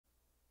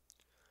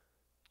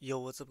Yo,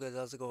 what's up guys?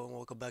 How's it going?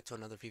 Welcome back to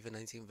another FIFA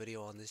 19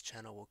 video on this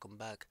channel. Welcome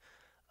back.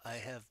 I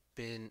have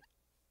been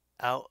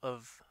out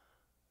of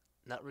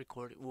not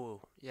recording,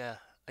 whoa, yeah,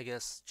 I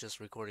guess just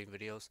recording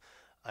videos.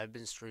 I've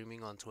been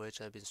streaming on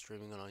Twitch, I've been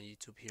streaming on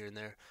YouTube here and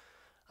there.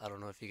 I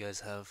don't know if you guys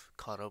have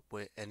caught up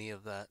with any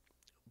of that,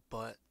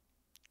 but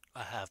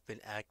I have been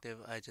active.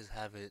 I just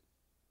haven't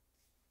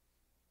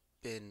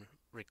been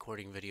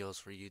recording videos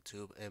for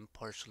YouTube, and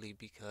partially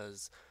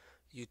because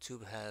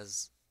YouTube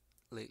has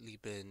lately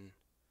been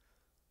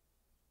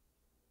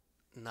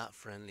not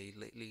friendly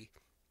lately.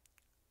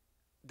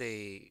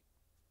 They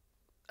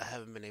I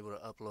haven't been able to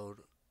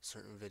upload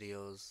certain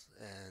videos,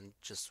 and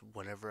just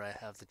whenever I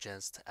have the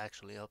chance to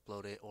actually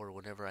upload it, or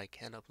whenever I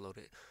can upload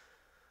it,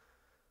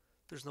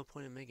 there's no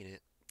point in making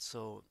it.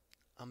 So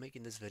I'm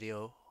making this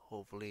video.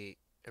 Hopefully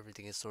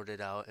everything is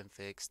sorted out and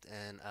fixed,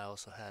 and I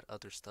also had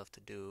other stuff to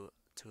do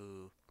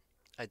to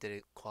I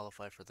didn't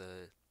qualify for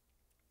the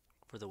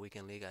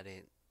weekend league. I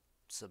didn't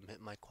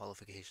submit my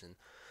qualification,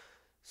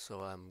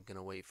 so I'm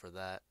gonna wait for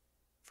that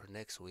for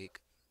next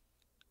week.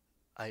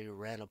 I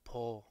ran a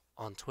poll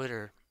on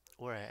Twitter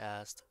where I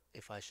asked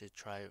if I should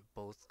try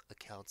both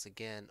accounts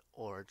again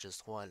or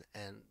just one,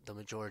 and the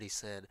majority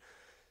said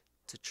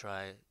to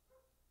try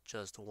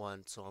just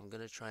one. So I'm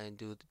gonna try and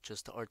do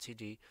just the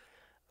RTG.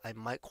 I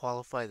might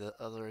qualify the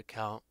other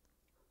account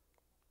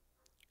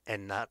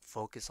and not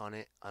focus on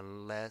it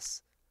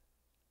unless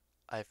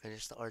I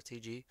finish the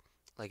RTG.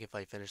 Like if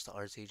I finish the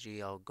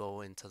RTG, I'll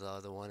go into the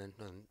other one, and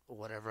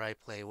whatever I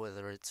play,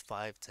 whether it's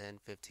 5, 10,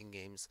 15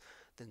 games,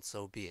 then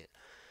so be it.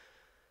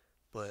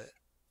 But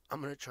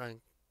I'm gonna try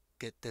and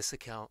get this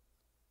account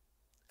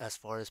as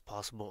far as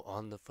possible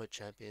on the Foot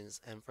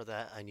Champions, and for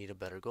that I need a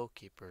better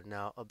goalkeeper.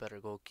 Now, a better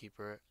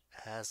goalkeeper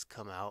has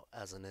come out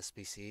as an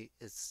SBC.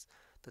 It's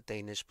the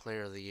Danish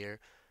Player of the Year,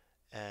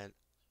 and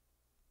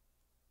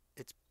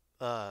it's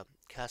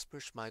Kasper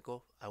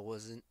Schmeichel. I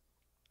wasn't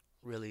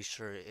really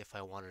sure if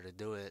I wanted to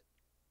do it,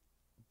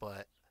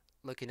 but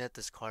looking at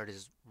this card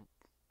is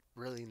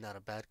really not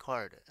a bad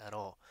card at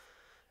all.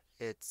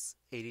 It's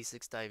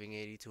 86 diving,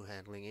 82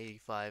 handling,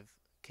 85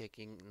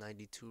 kicking,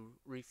 92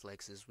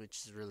 reflexes,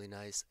 which is really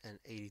nice, and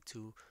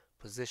 82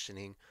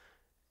 positioning.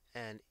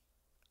 And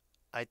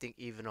I think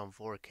even on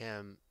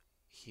 4cam,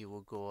 he will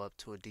go up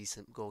to a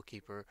decent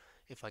goalkeeper.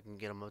 If I can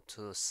get him up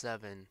to a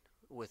 7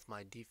 with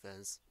my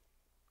defense,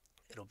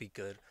 it'll be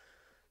good.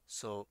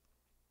 So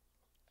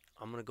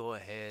I'm going to go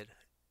ahead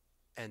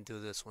and do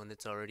this one.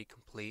 It's already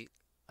complete.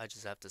 I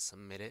just have to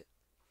submit it.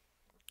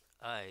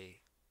 I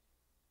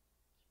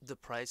The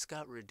price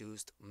got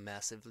reduced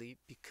massively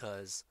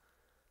because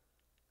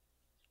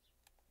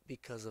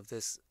of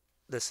this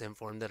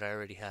inform that I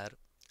already had.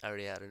 I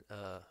already had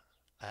I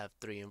have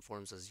 3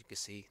 informs, as you can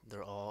see.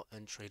 They're all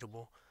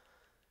untradeable.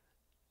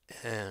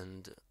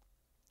 And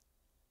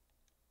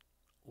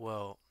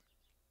well,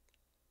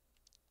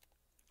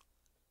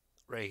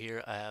 right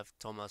here I have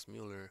Thomas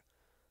Mueller,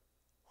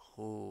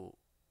 who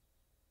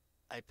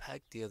I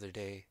packed the other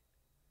day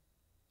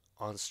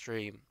on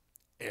stream,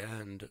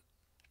 and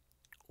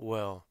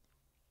well,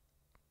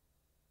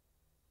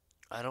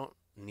 I don't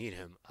need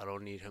him. I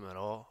don't need him at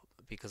all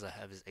because I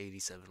have his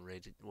 87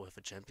 rated with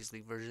a Champions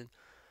League version.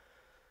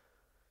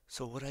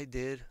 So what I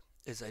did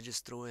is I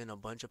just threw in a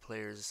bunch of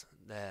players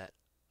that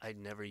I'd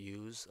never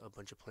use, a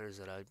bunch of players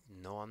that I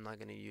know I'm not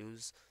gonna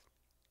use,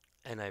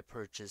 and I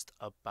purchased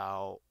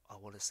about, I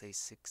want to say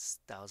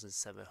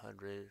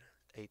 6,700,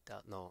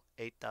 8,000, no,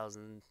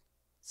 8,000,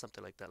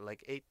 something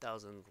like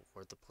 8,000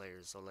 worth of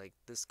players. So like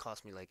this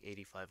cost me like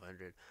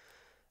 8,500,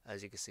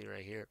 as you can see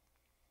right here.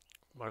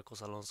 Marcos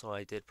Alonso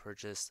I did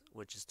purchase,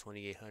 which is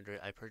 2,800.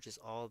 I purchased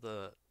all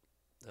the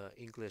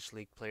English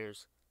league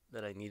players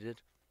that I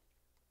needed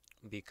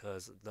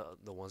because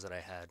the ones that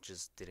I had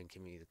just didn't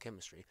give me the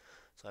chemistry.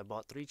 So I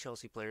bought 3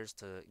 Chelsea players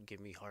to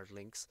give me hard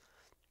links.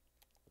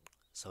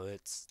 So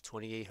it's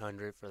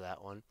 2,800 for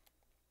that one.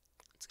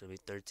 It's gonna be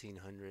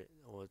 1,300,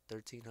 or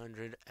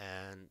 1,300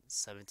 and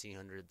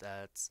 1,700.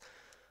 That's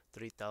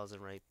 3,000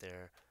 right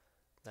there.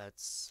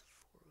 That's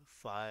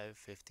 5,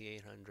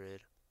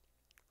 5,800,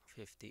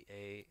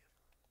 58,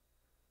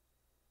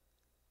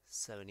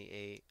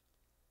 78,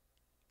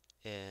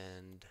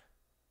 and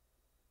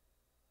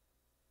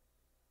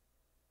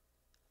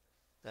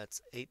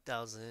that's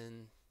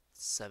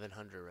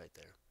 8,700 right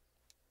there.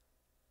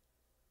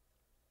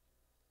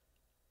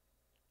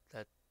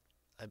 That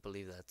I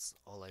believe that's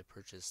all I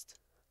purchased.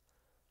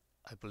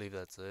 I believe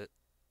that's it.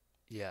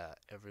 Yeah,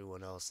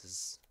 everyone else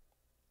is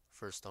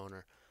first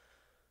owner.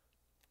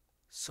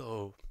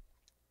 So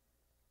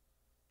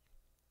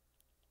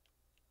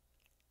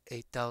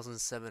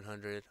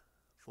 8,700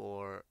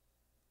 for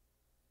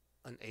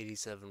an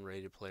 87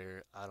 rated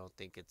player. I don't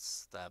think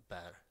it's that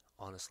bad,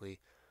 honestly.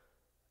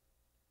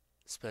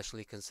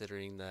 Especially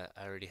considering that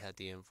I already had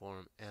the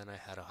inform and I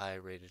had a high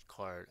rated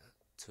card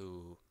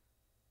to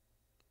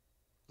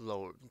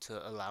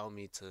allow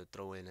me to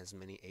throw in as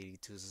many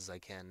 82s as I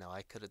can. Now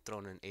I could have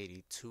thrown an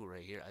 82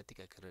 right here. I think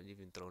I could have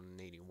even thrown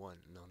an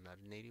 81. No, not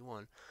an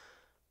 81,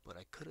 but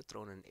I could have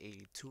thrown an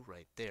 82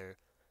 right there,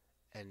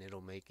 and it'll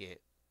make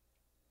it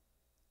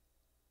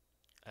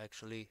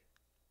Actually,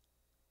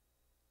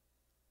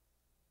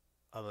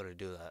 I'm gonna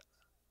do that.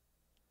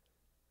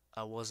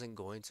 I wasn't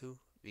going to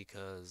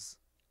because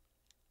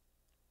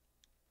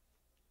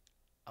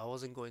I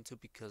wasn't going to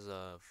because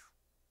I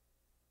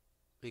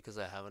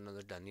have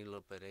another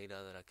Danilo Pereira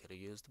that I could have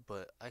used,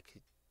 but I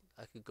could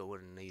go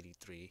with an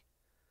 83.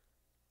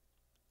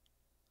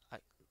 I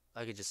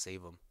I could just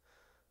save him.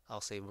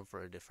 I'll save him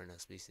for a different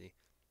SBC.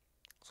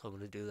 So I'm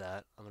gonna do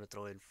that. I'm gonna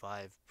throw in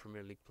 5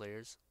 Premier League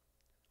players,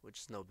 which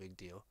is no big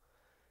deal.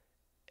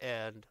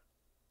 And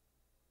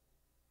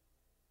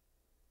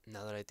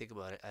now that I think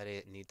about it, I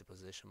didn't need the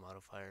position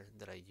modifier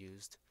that I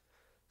used.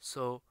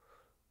 So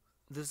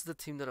this is the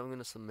team that I'm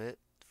gonna submit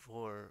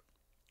for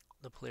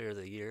the Player of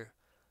the Year.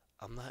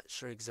 I'm not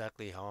sure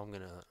exactly how I'm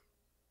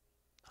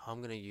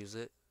gonna use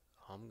it.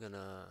 How I'm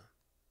gonna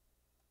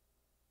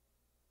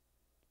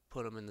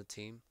put them in the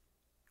team,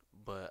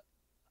 but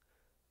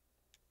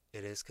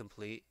it is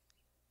complete.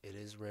 It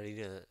is ready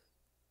to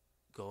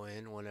go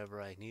in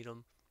whenever I need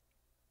them.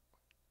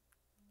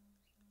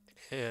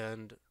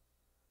 And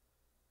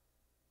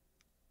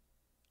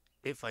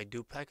if I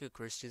do pack a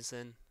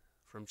Christensen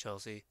from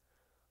Chelsea,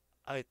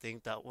 I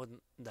think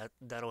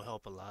that'll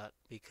help a lot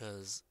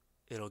because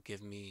it'll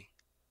give me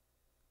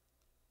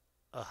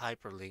a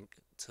hyperlink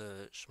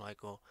to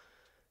Schmeichel.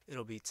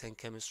 It'll be 10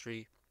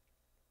 chemistry,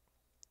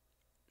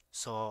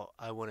 so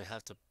I wouldn't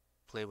have to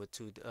play with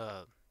two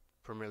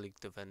Premier League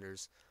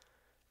defenders.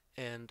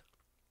 And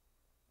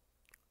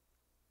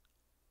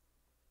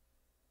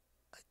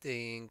I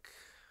think,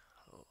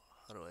 oh,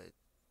 how do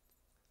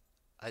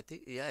I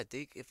think yeah, I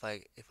think if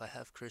I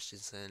have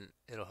Christensen,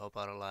 it'll help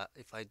out a lot.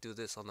 If I do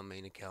this on the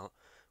main account,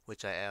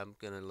 which I am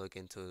gonna look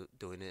into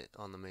doing it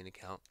on the main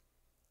account,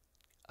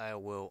 I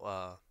will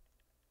uh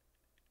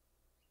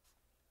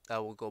I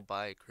will go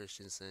buy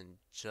Christensen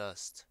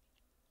just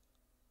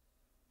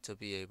to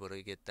be able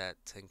to get that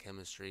 10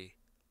 chemistry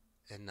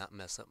and not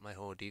mess up my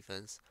whole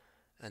defense.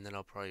 And then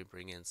I'll probably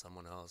bring in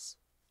someone else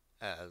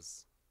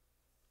as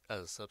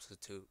as a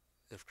substitute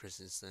if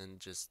Christensen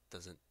just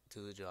doesn't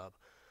do the job.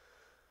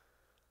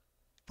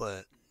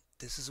 But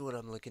this is what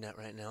I'm looking at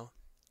right now.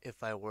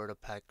 If I were to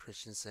pack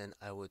Christensen,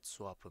 I would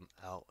swap him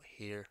out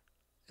here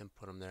and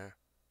put him there.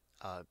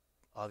 Uh,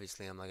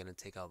 Obviously, I'm not gonna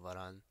take out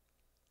Varane.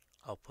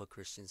 I'll put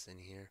Christensen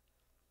here.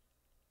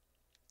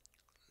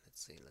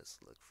 Let's see. Let's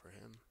look for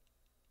him.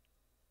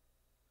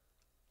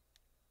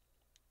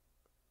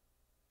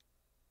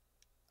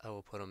 I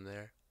will put him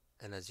there.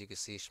 And as you can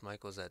see,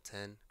 Schmeichel's at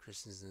 10,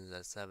 Christensen's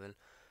at 7.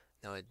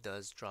 Now it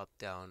does drop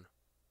down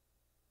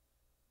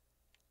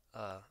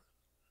uh,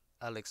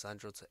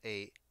 Alexandro to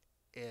 8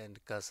 and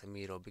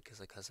Casemiro because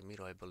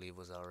Casemiro I believe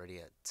was already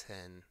at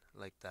 10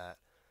 like that.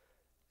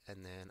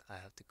 And then I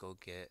have to go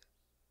get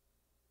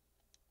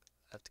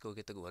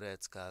the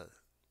Goretzka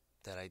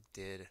that I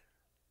did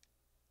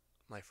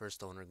my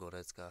first owner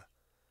Goretzka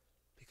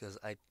because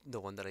the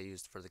one that I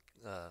used for the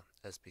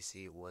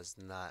SPC was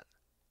not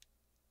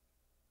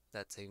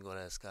that same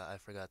Goretzka. I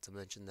forgot to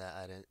mention that.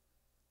 I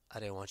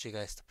didn't want you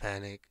guys to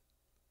panic,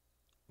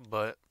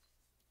 but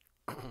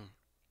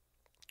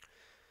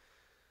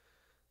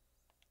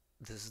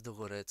this is the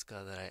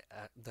Goretzka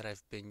that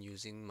I've been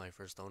using, my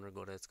first owner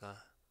Goretzka.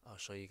 I'll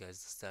show you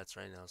guys the stats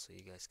right now so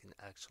you guys can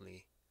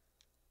actually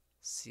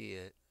see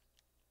it.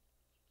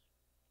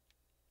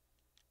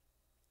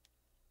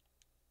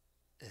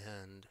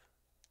 And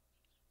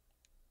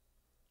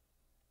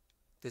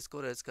this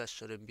Goretzka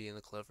shouldn't be in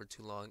the club for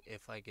too long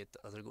if I get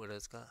the other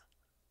Goretzka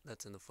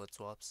that's in the foot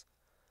swaps.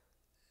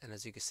 And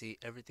as you can see,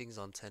 everything's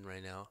on 10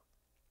 right now.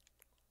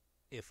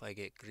 If I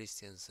get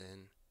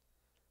Christiansen,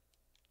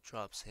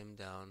 drops him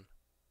down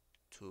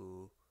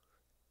to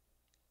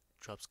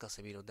drops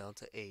Casemiro down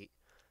to 8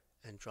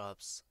 and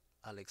drops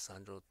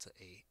Alexandro to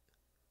 8.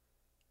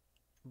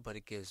 But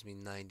it gives me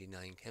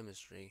 99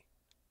 chemistry,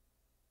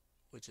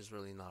 which is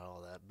really not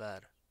all that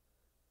bad.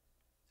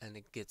 And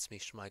it gets me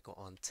Schmeichel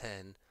on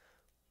 10,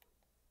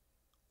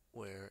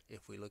 where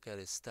if we look at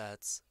his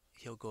stats,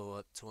 he'll go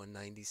up to a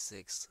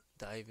 96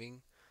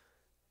 diving,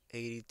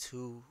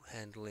 82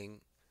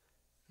 handling,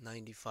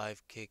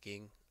 95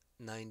 kicking,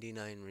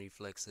 99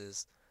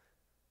 reflexes.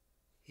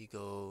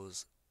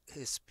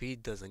 His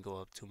speed doesn't go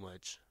up too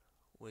much,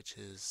 which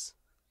is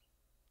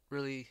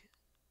really,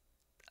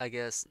 I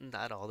guess,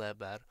 not all that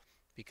bad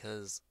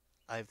because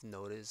I've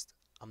noticed,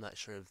 I'm not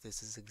sure if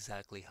this is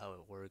exactly how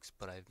it works,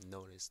 but I've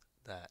noticed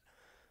that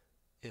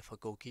if a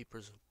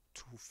goalkeeper's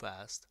too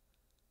fast,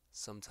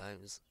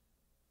 sometimes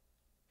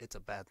it's a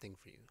bad thing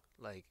for you.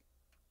 Like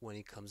when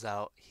he comes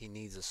out, he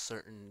needs a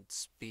certain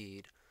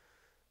speed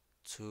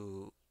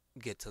to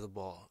get to the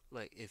ball.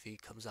 Like if he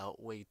comes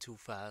out way too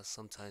fast,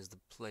 sometimes the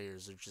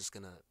players are just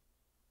gonna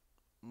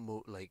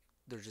move, like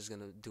they're just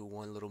gonna do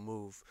one little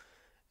move,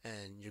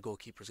 and your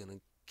goalkeeper's gonna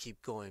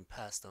keep going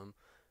past them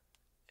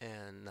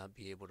and not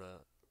be able to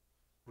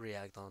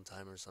react on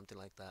time or something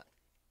like that.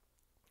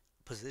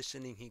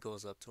 Positioning, he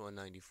goes up to a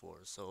 94,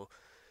 so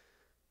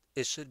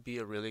it should be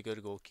a really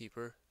good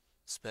goalkeeper,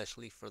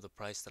 especially for the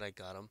price that I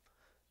got him.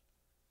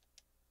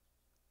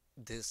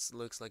 This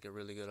looks like a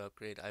really good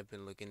upgrade. I've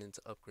been looking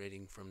into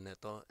upgrading from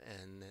Neto,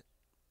 and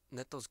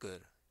Neto's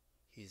good.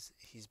 He's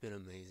been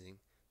amazing.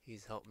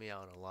 He's helped me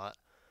out a lot.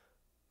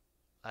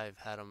 I've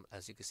had him,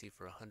 as you can see,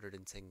 for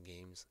 110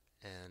 games,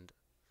 and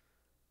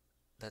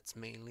that's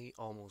mainly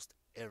almost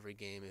every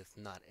game, if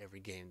not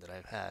every game that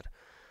I've had.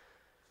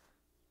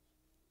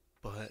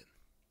 But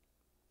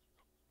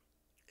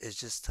it's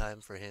just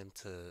time for him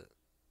to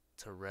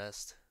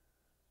rest.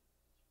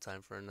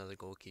 Time for another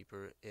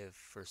goalkeeper. If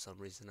for some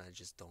reason I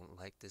just don't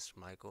like this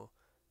Schmeichel,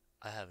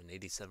 I have an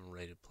 87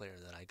 rated player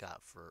that I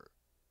got for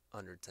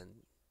under 10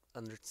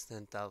 under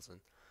 10,000.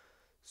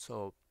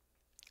 So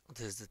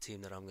this is the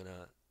team that I'm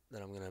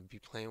gonna be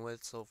playing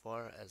with so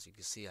far. As you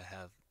can see, I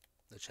have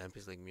the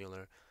Champions League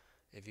Mueller.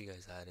 If you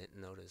guys hadn't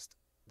noticed,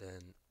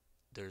 then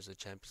there's a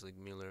Champions League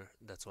Mueller.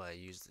 That's why I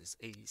used this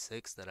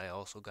 86 that I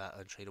also got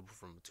untradeable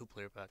from a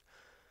two-player pack.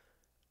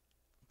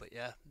 But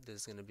yeah, this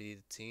is gonna be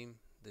the team.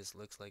 This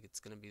looks like it's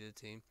gonna be the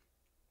team,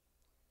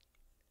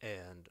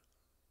 and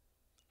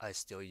I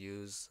still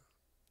use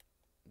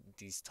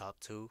these top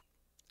two,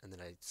 and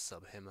then I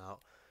sub him out.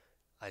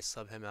 I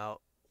sub him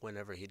out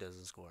whenever he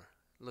doesn't score.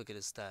 Look at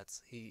his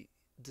stats.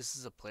 This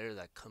is a player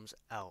that comes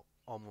out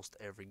almost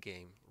every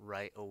game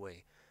right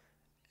away.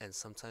 And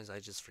sometimes I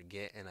just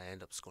forget and I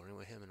end up scoring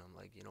with him and I'm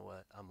like, you know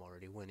what? I'm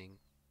already winning.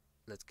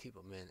 Let's keep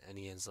him in, and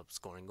he ends up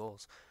scoring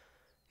goals.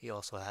 He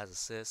also has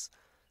assists,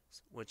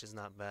 which is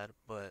not bad,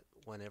 but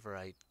whenever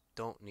I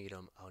don't need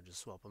him, I'll just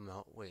swap him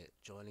out with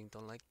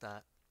Joelinton like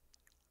that.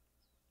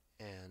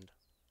 And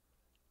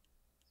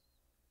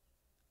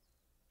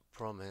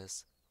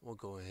Promise will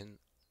go in,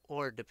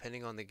 or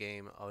depending on the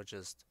game, I'll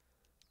just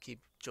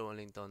keep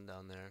Joelinton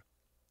down there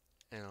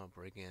and I'll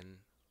bring in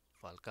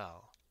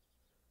Falcao.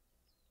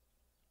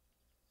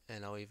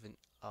 And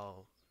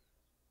I'll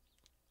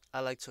I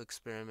like to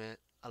experiment.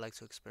 I like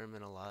to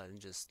experiment a lot and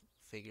just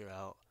figure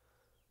out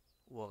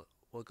what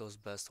goes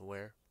best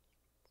where.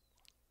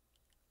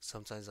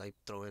 Sometimes I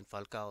throw in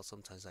Falcao,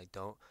 sometimes I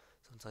don't.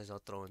 Sometimes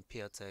I'll throw in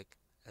Piatek.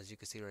 As you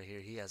can see right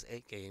here, he has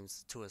 8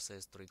 games, 2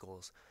 assists, 3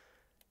 goals.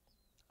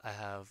 I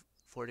have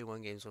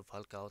 41 games with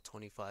Falcao,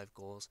 25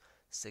 goals,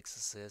 6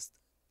 assists.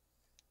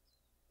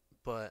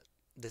 But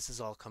this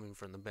is all coming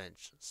from the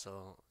bench,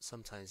 so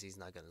sometimes he's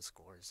not gonna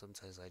score.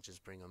 Sometimes I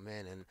just bring him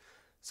in, and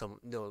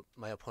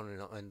my opponent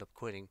will end up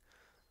quitting.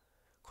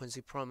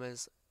 Quincy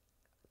Promise,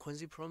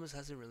 Quincy Promise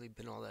hasn't really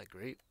been all that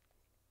great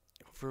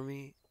for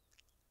me.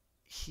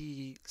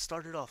 He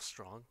started off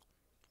strong,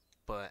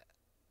 but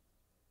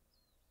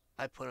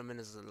I put him in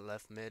as a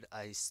left mid.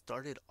 I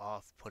started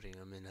off putting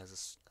him in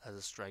as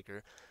a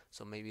striker,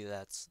 so maybe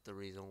that's the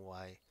reason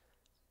why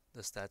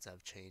the stats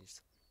have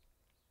changed.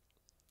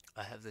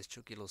 I have this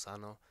Chucky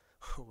Lozano,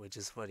 which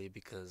is funny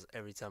because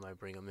every time I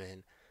bring him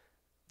in,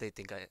 they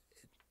think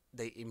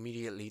they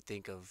immediately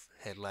think of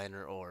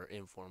headliner or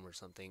inform or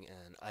something,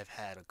 and I've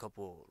had a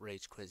couple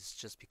rage quits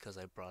just because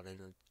I brought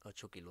in a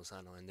Chucky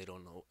Lozano and they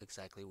don't know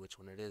exactly which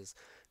one it is.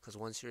 Because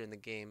once you're in the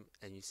game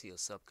and you see a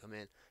sub come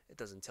in, it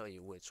doesn't tell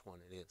you which one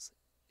it is.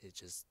 It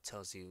just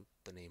tells you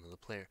the name of the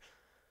player.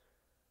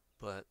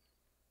 But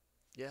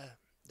yeah,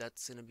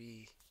 that's gonna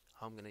be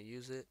how I'm gonna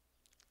use it.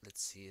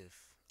 Let's see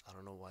if I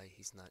don't know why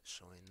he's not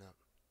showing up.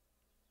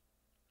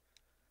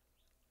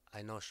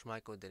 I know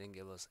Schmeichel didn't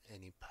give us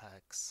any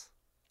packs,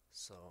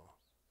 so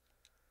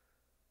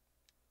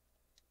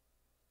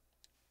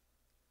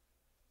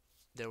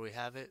there we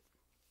have it.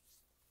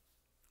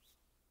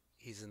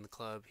 He's in the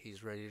club,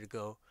 he's ready to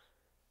go,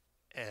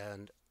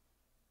 and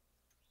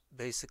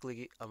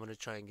basically I'm gonna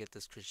try and get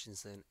this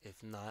Christensen.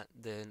 If not,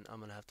 then I'm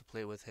gonna have to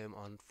play with him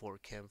on 4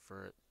 cam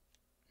for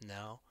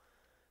now,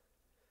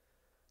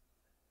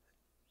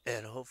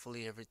 and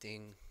hopefully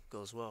everything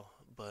goes well.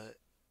 But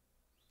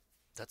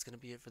that's gonna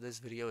be it for this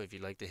video. If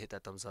you'd like to hit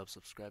that thumbs up,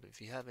 subscribe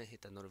if you haven't,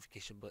 hit that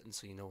notification button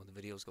so you know when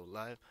the videos go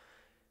live,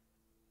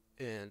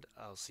 and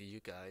I'll see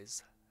you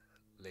guys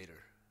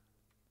later.